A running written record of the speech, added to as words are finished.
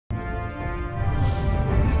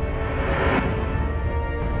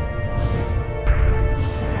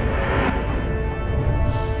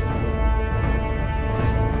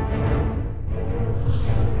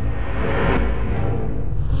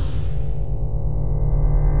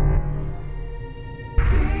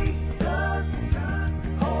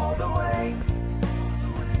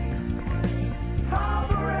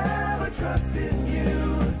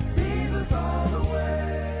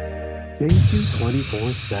Station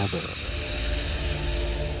 24/7.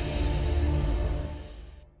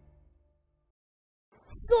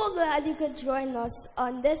 So glad you could join us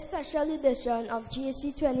on this special edition of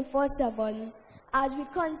JC 24/7 as we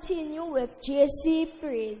continue with JC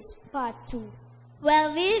Praise Part 2.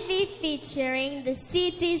 Well, we'll be featuring the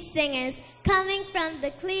City Singers coming from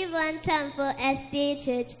the Cleveland Temple SDA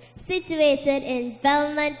Church situated in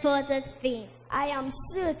Belmont, Port of Spain. I am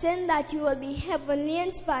certain that you will be heavenly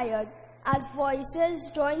inspired as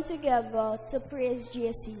voices join together to praise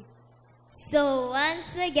JC. So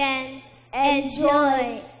once again,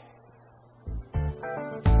 enjoy.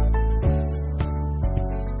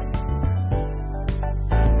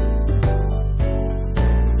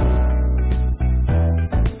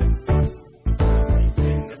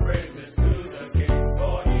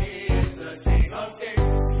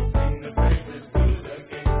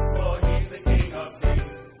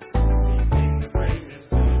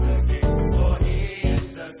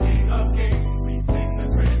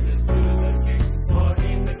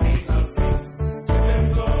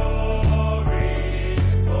 Go!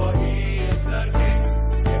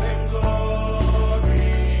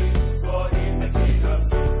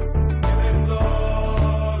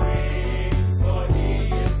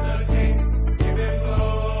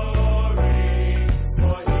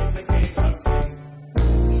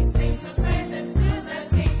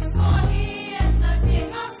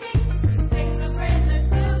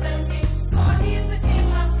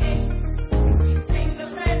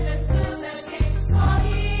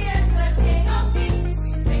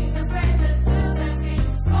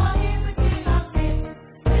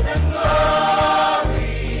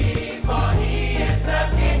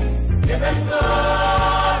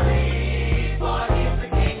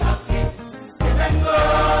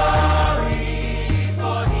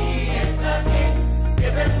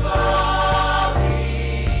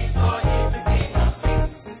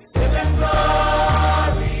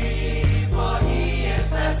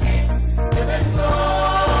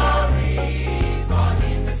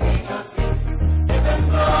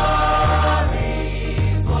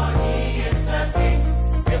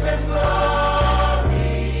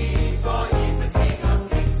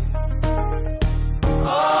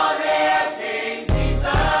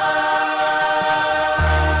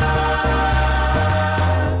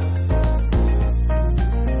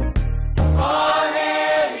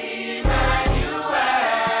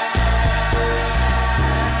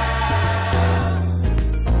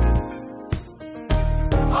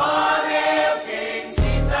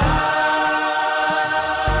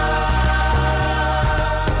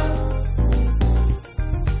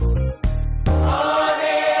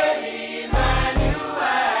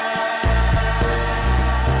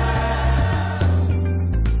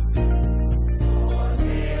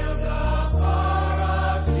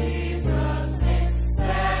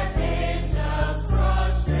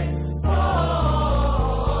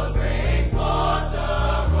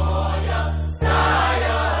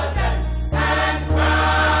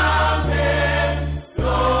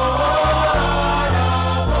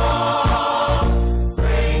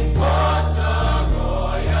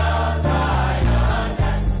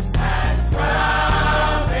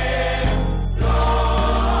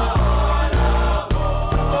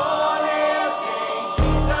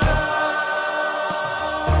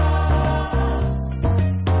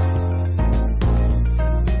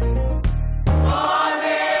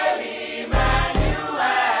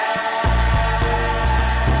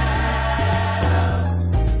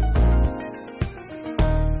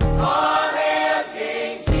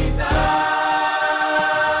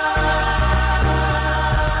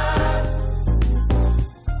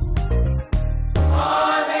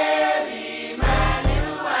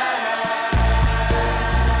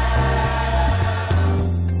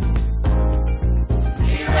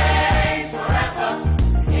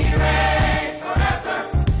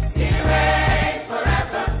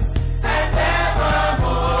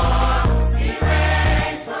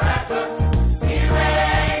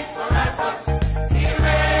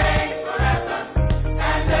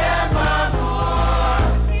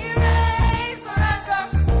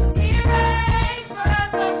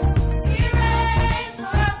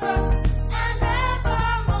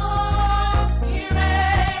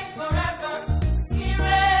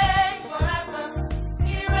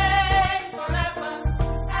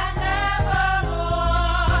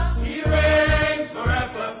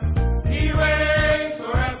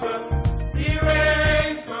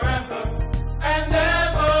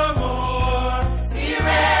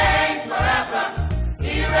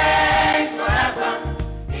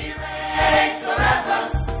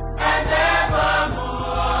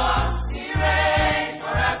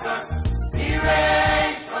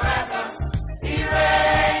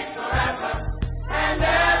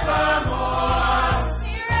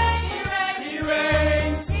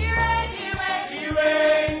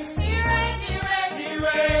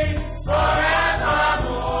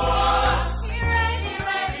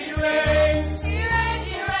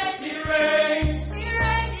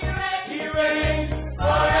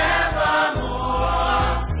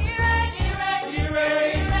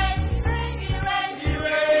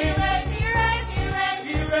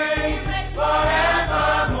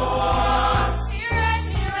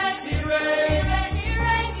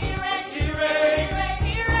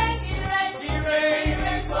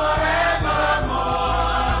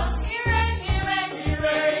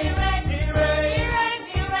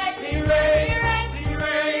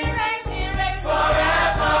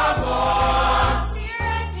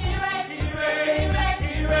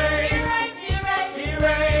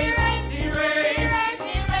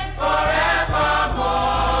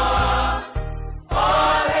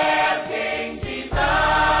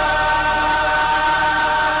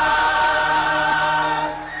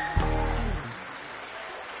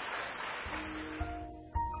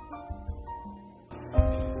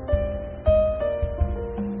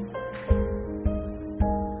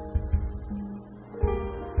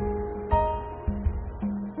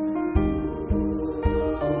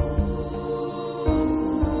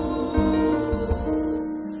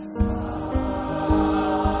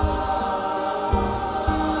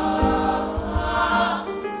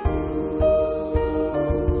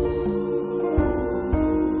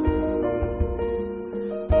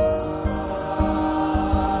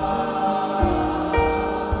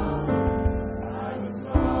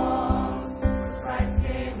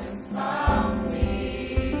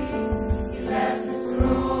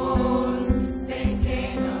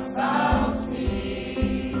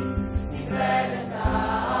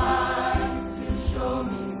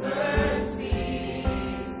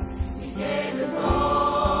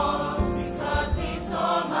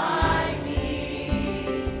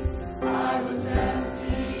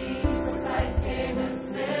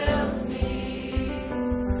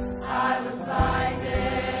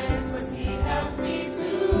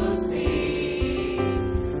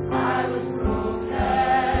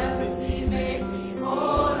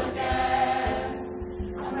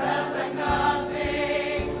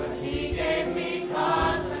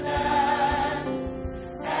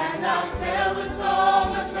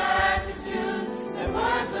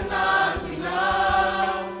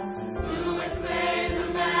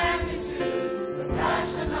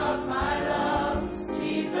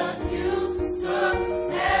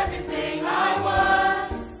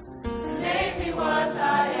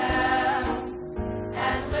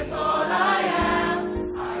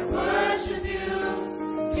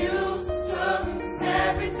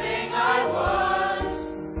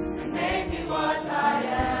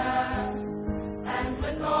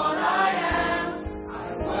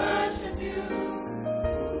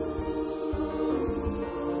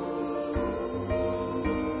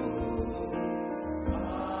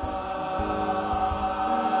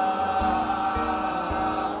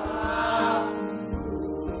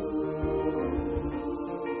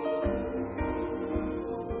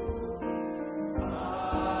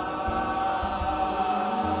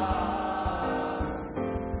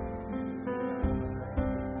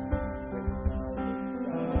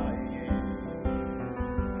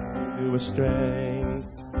 Strength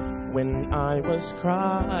when I was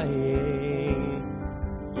crying.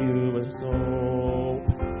 You was hope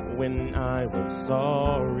when I was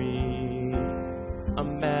sorry. A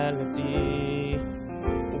melody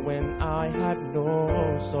when I had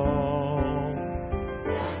no song.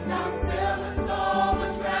 And I'm filled with so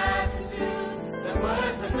much gratitude that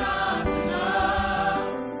words are not enough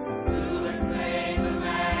to explain the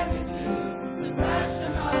magnitude, the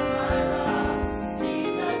passion of my love.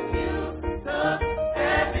 Jesus, you took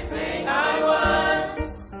everything I was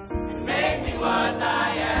and made me what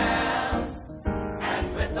I am.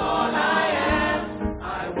 And with all I am,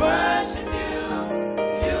 I worship you.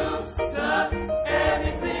 You took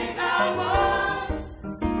everything I was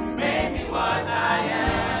and made me what I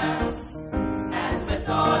am. And with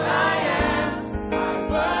all I am, I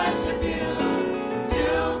worship you.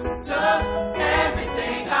 You took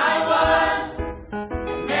everything I was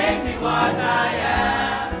and made me what I am.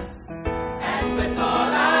 With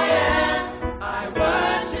all I am, I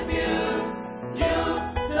worship you. You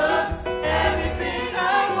took everything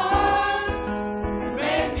I was and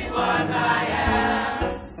made me what I am.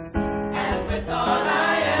 And with all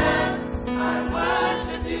I am, I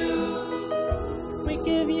worship you. We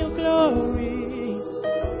give you glory,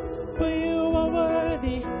 for you are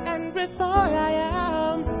worthy. And with all I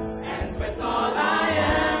am, and with all I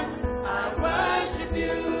am, I worship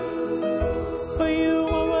you. For you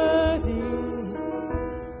are worthy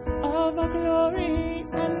of our glory,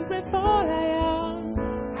 and with all I am,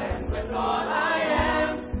 and with all I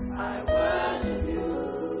am, I worship you.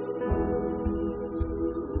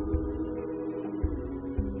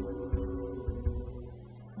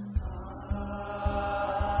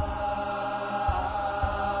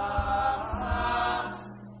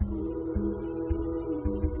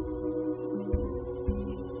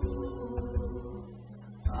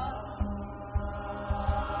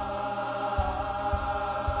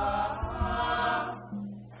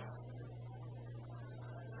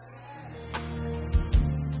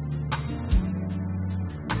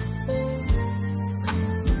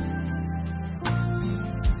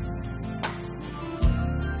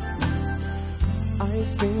 I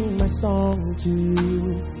sing my song to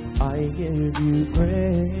you, I give you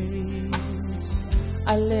praise.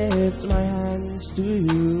 I lift my hands to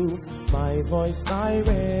you, my voice I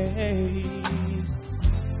raise.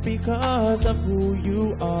 Because of who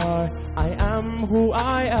you are, I am who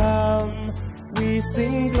I am. We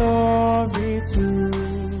sing glory to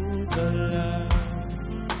the Lamb.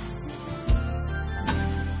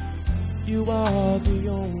 You are the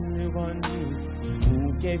only one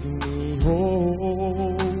who gave me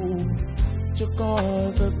hope. Took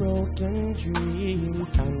all the broken dreams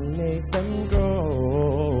and made them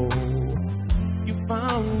grow. You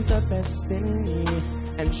found the best in me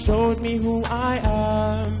and showed me who I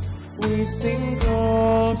am. We sing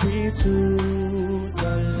glory to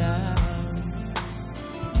the Lamb.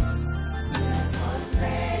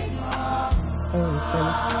 Earth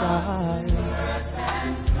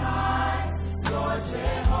and sky, Lord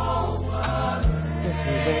Jehovah, yes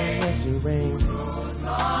you reign, yes you reign. thrones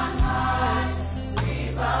on high, we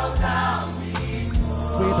bow down before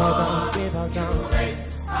We bow down, we bow down. Great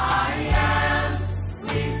I am,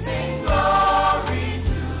 we sing glory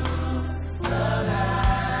to the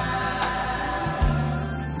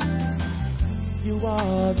Lamb. You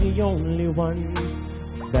are the only one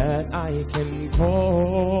that I can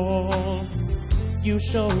call. You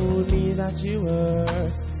showed me that you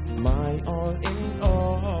were my all in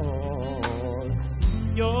all.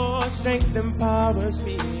 Your strength empowers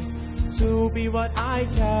me to be what I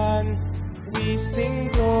can. We sing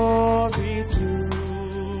glory to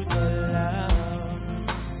the Lamb.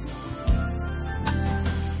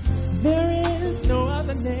 There is no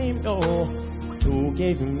other name, no, who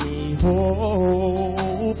gave me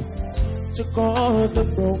hope. Took all the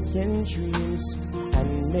broken dreams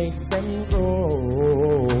and made them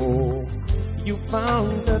grow. You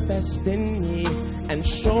found the best in me and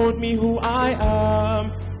showed me who I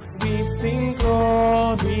am. We sing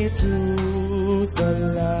glory to the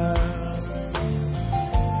Lamb.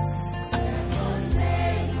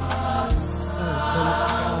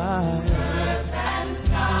 Earth and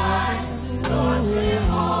sky, Lord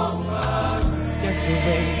Jehovah reigns. Yes, you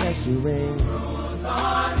reign, yes, you reign. Rules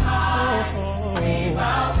on high, we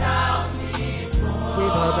bow down before. We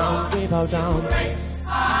bow down, we bow down. Great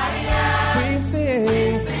I am, We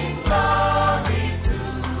sing. sing glory to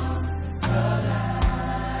the Lamb.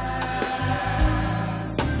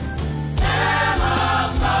 Lamb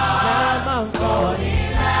of God, Lamb of God.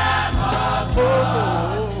 Lamb of Oh,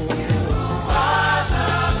 God, you are the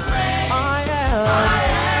great I am.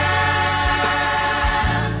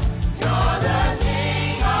 You're the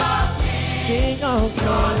King of Kings, King of you're Kings, the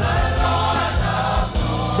Lord of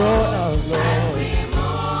Lords. Lord of Lords. We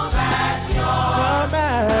move at your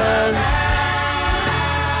Command.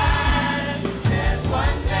 There's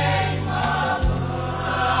one name above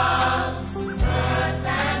earth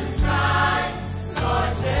and sky,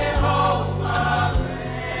 Lord Jehovah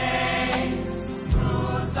reigns.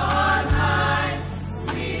 Rules on high,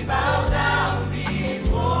 we bow down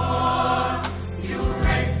before you.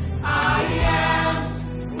 Great I am,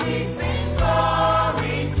 we sing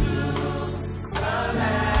glory to the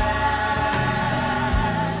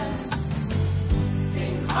Lamb.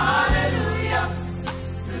 Sing hallelujah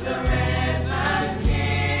to the risen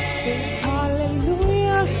King. Sing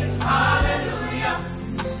hallelujah. Hallelujah,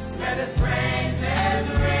 let His praises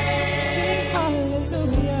ring. Sing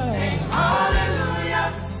hallelujah. Hallelujah,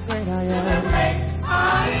 Great I to the am. great I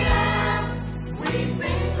am. We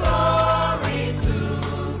sing glory to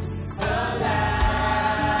the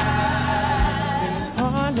Lamb. Sing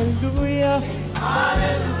hallelujah.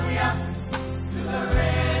 Hallelujah, to the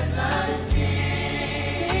risen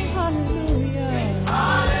King. Sing hallelujah.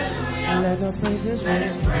 Hallelujah, Let the praises let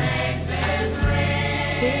ring. His praises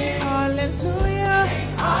ring. Sing hallelujah.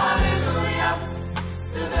 Hallelujah,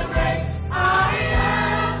 to the great I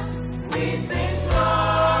am. We sing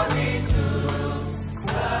glory to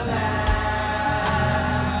the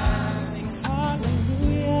Lamb. Sing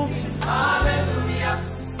hallelujah. Hallelujah,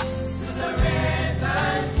 to the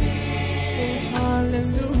risen King. Sing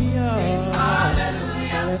hallelujah.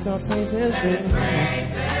 Hallelujah, Let the praises ring.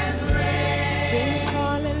 praises ring. Sing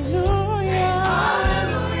hallelujah.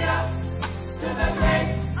 Hallelujah, to the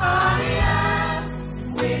great I am.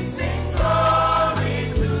 We sing glory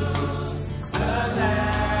to the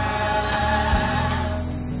Lamb.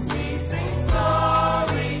 We sing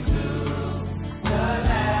glory to the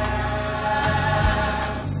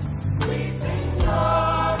Lamb. We sing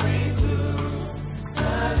glory to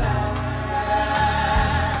the Lamb.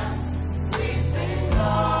 We sing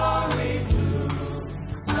glory to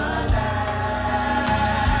the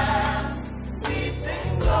Lamb. We sing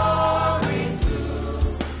glory to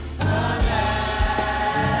the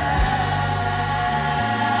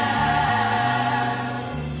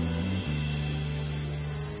Lamb.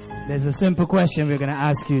 There's a simple question we're going to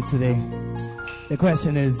ask you today. The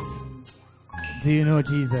question is, do you know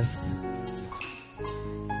Jesus?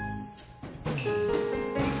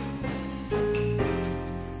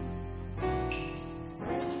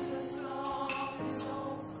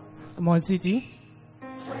 Come on, CT.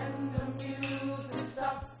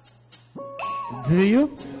 Do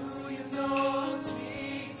you?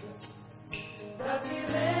 Does He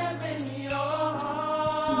live in your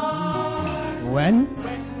heart? When?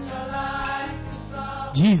 When your life is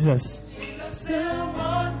troubled, Jesus. Jesus still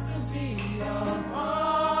wants to be your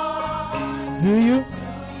heart. Do you? Do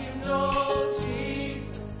you know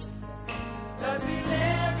Jesus? Does He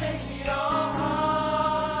live in your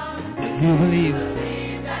heart? Do you believe?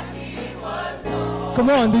 Believe that He was born. Come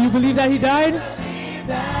on, do you believe that he died? Believe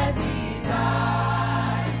that He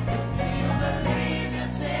died. Do you believe your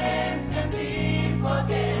sins can be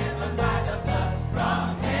forgiven by the blood from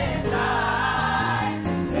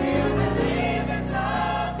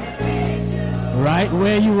right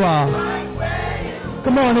where you are.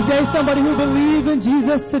 Come on, if there's somebody who believes in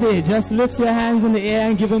Jesus today, just lift your hands in the air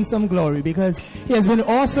and give him some glory, because he has been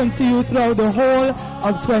awesome to you throughout the whole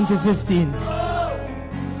of 2015.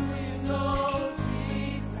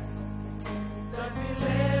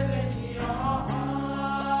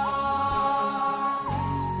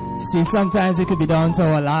 See, sometimes we could be down to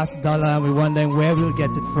our last dollar and we're wondering where we'll get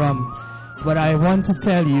it from. But I want to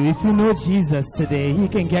tell you, if you know Jesus today, he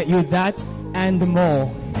can get you that and more.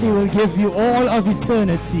 He will give you all of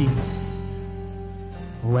eternity.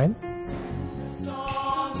 When?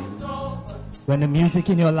 When the music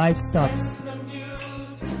in your life stops.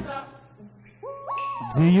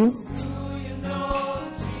 Do you?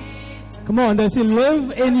 Come on, does he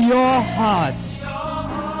live in your heart?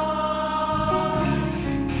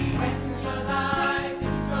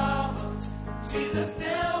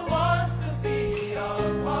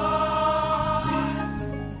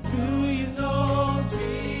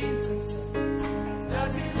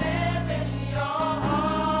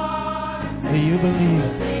 Do you believe?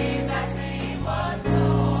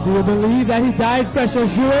 Do you believe that he died,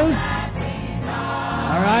 precious jewels?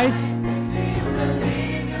 All right.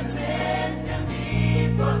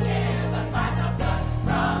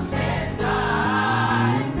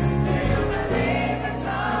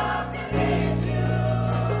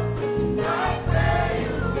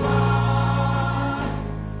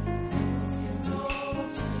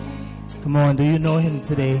 Come on, do you know him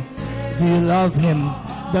today? Do you love him?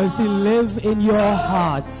 Does he live in your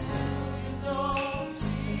heart?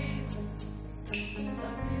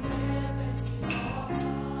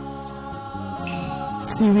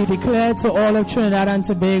 See, we declare to all of Trinidad and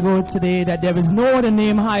Tobago today that there is no other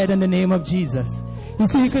name higher than the name of Jesus. You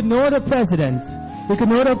see, you could know the president, you could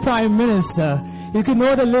know the prime minister, you could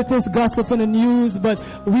know the latest gossip in the news, but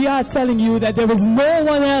we are telling you that there is no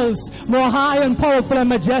one else more high and powerful and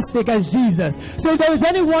majestic as Jesus. So if there is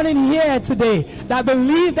anyone in here today that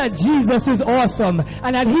believes that Jesus is awesome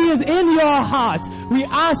and that he is in your heart, we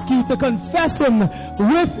ask you to confess him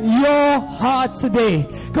with your heart today.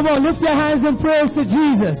 Come on, lift your hands and praise to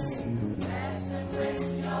Jesus.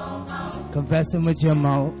 Confess him with your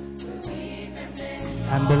mouth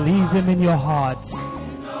and believe him in your heart.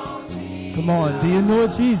 Come on, do you know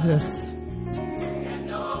Jesus?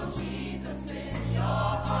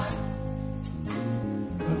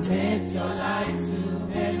 Commit your life to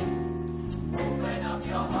him. Open up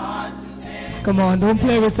your heart to him. Come on, don't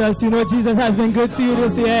play with us. You know Jesus has been good to you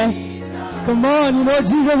this year. Come on, you know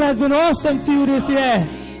Jesus has been awesome to you this year.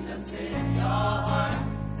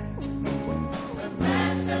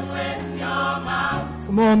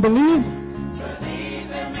 Come on, believe.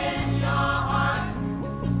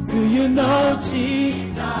 Do you know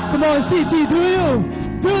Jesus? Come on, CT, do you?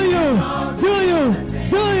 Do you? Do you?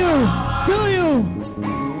 Do you? Do you?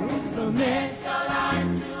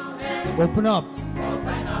 Open up.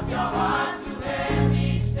 Open up your heart to him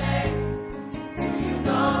each day. You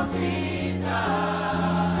know Jesus.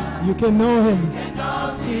 You can know him. You can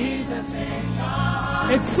know Jesus in your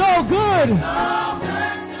heart. It's so good. So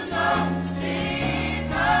good to know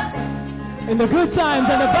Jesus. In the good times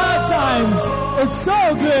and the bad times. It's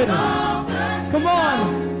so good. Come on.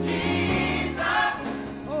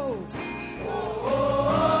 Oh.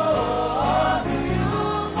 Do you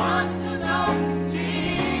want to know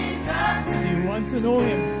Jesus? Do you want to know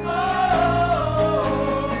him?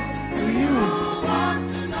 Do you want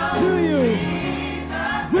to know? Do you?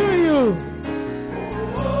 Do you?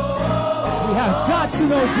 We have got to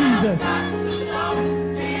know Jesus.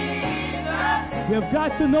 We have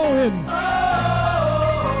got to know him.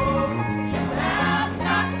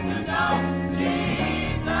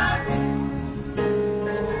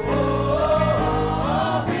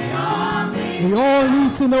 We all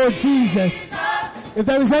need to know Jesus. If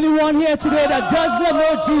there is anyone here today that does not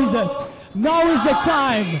know Jesus, now is the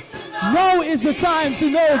time. Now is the time to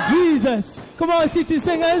know Jesus. Come on, city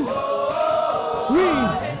singers.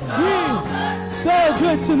 So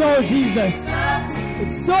good to know Jesus.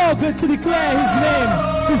 It's so good to declare his name,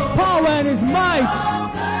 his power and his might.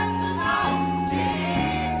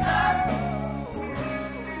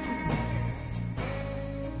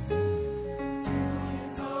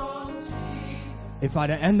 If at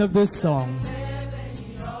the end of this song,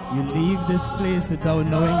 you leave this place without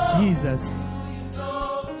knowing Jesus,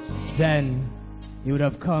 then you would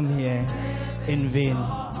have come here in vain.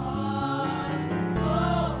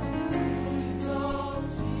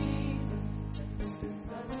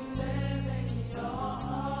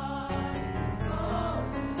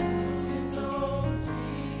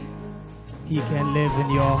 He can live in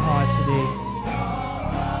your heart today.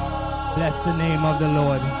 Bless the name of the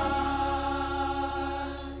Lord.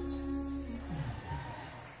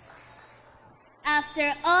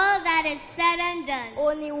 said and done.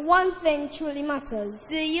 Only one thing truly matters.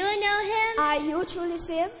 Do you know him? Are you truly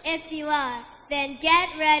saved? If you are, then get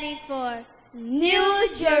ready for New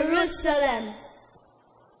Jerusalem.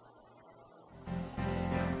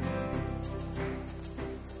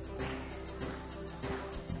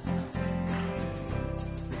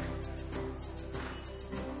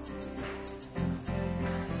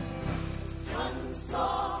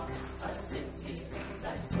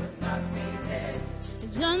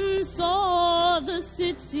 John saw the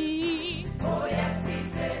city. Oh yes he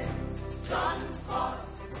did. John caught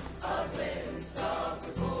a glimpse of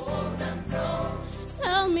the golden throne.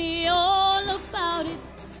 Tell me all about it.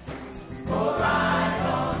 Go right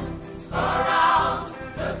on around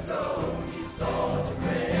the throne. He saw the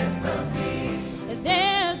crystal sea.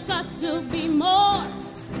 There's got to be more.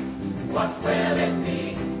 What will it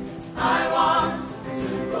be? I want to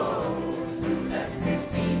go to that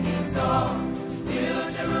city he saw. New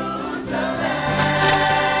Jerusalem.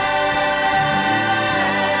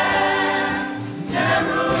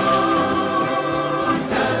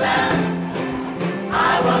 Jerusalem. I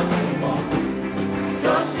want to walk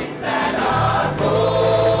your streets that are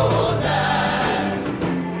golden.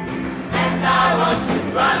 And I want to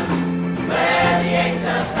run where the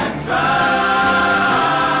angels have trod.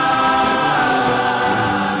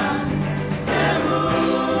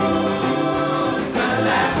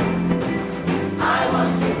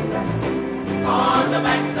 On the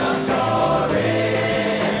banks of your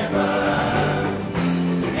river,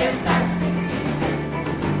 in that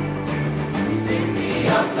city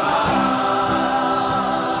of God.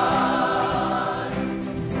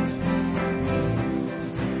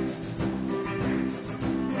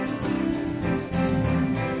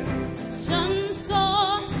 John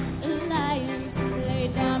saw a lion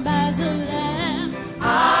laid down by the lamb.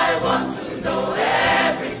 I want to know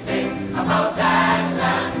everything about that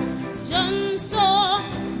land. John saw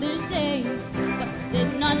the day, but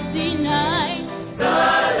did not see night. The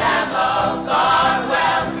Lamb of God,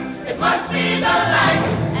 well, it must be the light.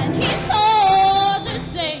 And he saw the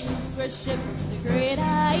saints worship the great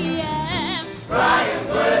I am. Crying,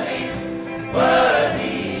 worthy,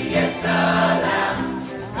 worthy is the Lamb.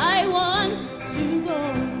 I want to go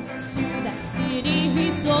to that city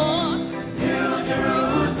he saw. New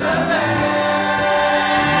Jerusalem.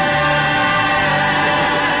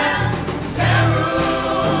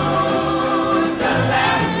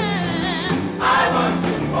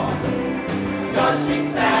 Your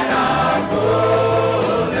streets that are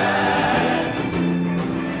golden,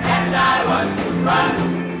 and I want to run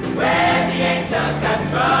where the angels have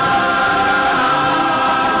trod.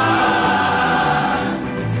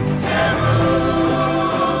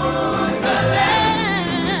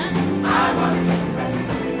 Jerusalem, I want to rest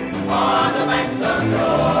on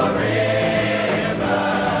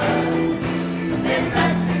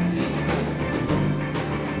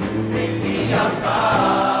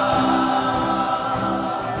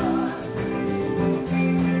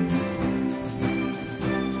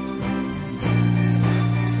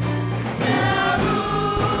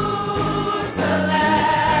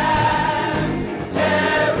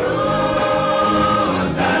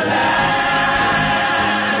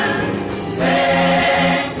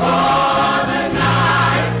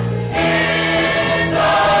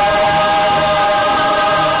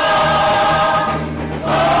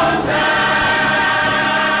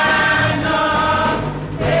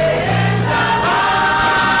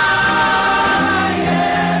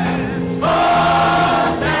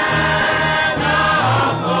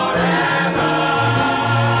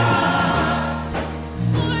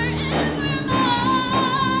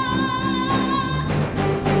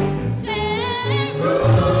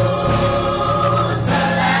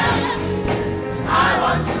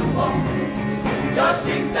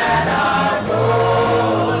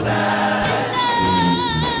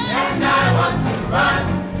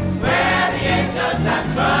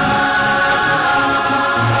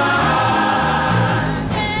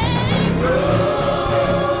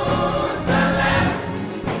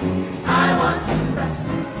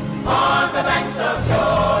the banks of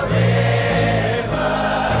your river,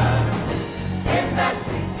 in that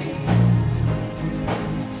city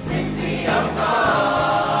of God.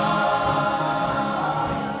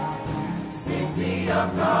 City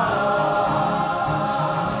of God.